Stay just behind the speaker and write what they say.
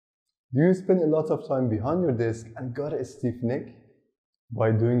Do you spend a lot of time behind your desk and got a stiff neck?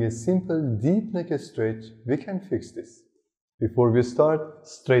 By doing a simple deep neck stretch, we can fix this. Before we start,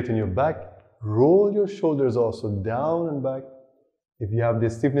 straighten your back, roll your shoulders also down and back. If you have the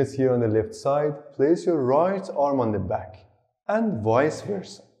stiffness here on the left side, place your right arm on the back and vice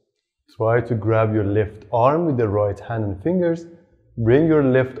versa. Try to grab your left arm with the right hand and fingers. Bring your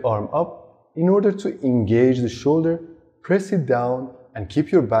left arm up in order to engage the shoulder, press it down and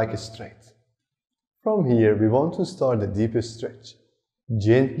keep your back straight. From here, we want to start a deep stretch.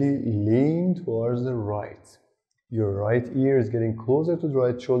 Gently lean towards the right. Your right ear is getting closer to the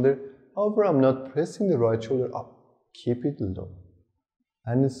right shoulder. However, I'm not pressing the right shoulder up. Keep it low.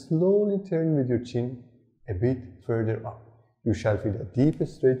 And slowly turn with your chin a bit further up. You shall feel a deep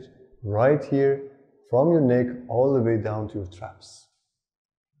stretch right here from your neck all the way down to your traps.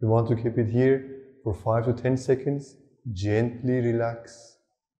 We want to keep it here for 5 to 10 seconds. Gently relax.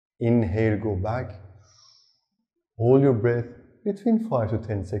 Inhale, go back. Hold your breath. Between 5 to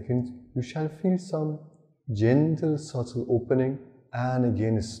 10 seconds, you shall feel some gentle, subtle opening and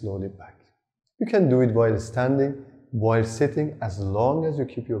again slowly back. You can do it while standing, while sitting, as long as you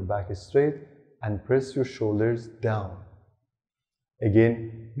keep your back straight and press your shoulders down.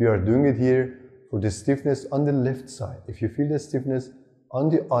 Again, we are doing it here for the stiffness on the left side. If you feel the stiffness on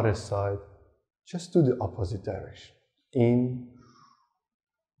the other side, just do the opposite direction. In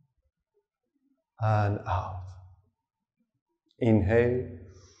and out. Inhale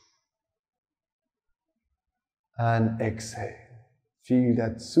and exhale. Feel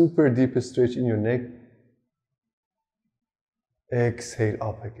that super deep stretch in your neck. Exhale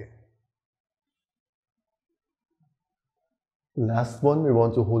up again. Last one, we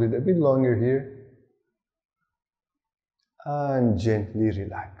want to hold it a bit longer here. And gently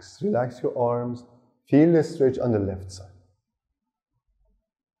relax. Relax your arms. Feel the stretch on the left side.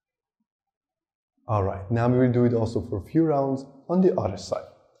 Alright, now we will do it also for a few rounds on the other side.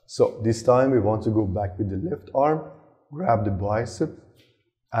 So this time we want to go back with the left arm, grab the bicep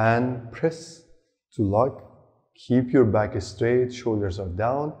and press to lock. Keep your back straight, shoulders are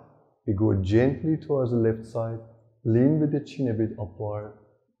down. We go gently towards the left side, lean with the chin a bit upward,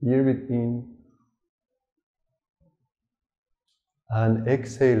 ear with in, and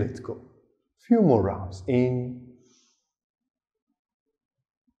exhale, let go. Few more rounds, in,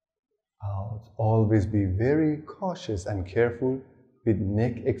 out. Always be very cautious and careful with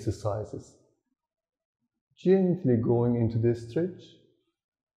neck exercises. Gently going into the stretch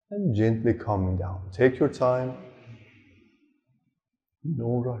and gently coming down. Take your time.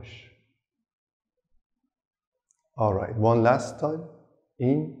 No rush. Alright, one last time.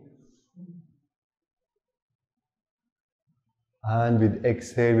 In. And with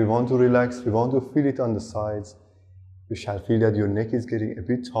exhale, we want to relax. We want to feel it on the sides. You shall feel that your neck is getting a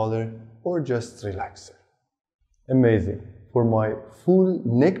bit taller or just relaxer. Amazing. For my full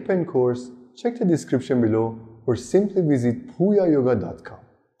neck pain course, check the description below or simply visit puyayoga.com.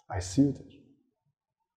 I see you there.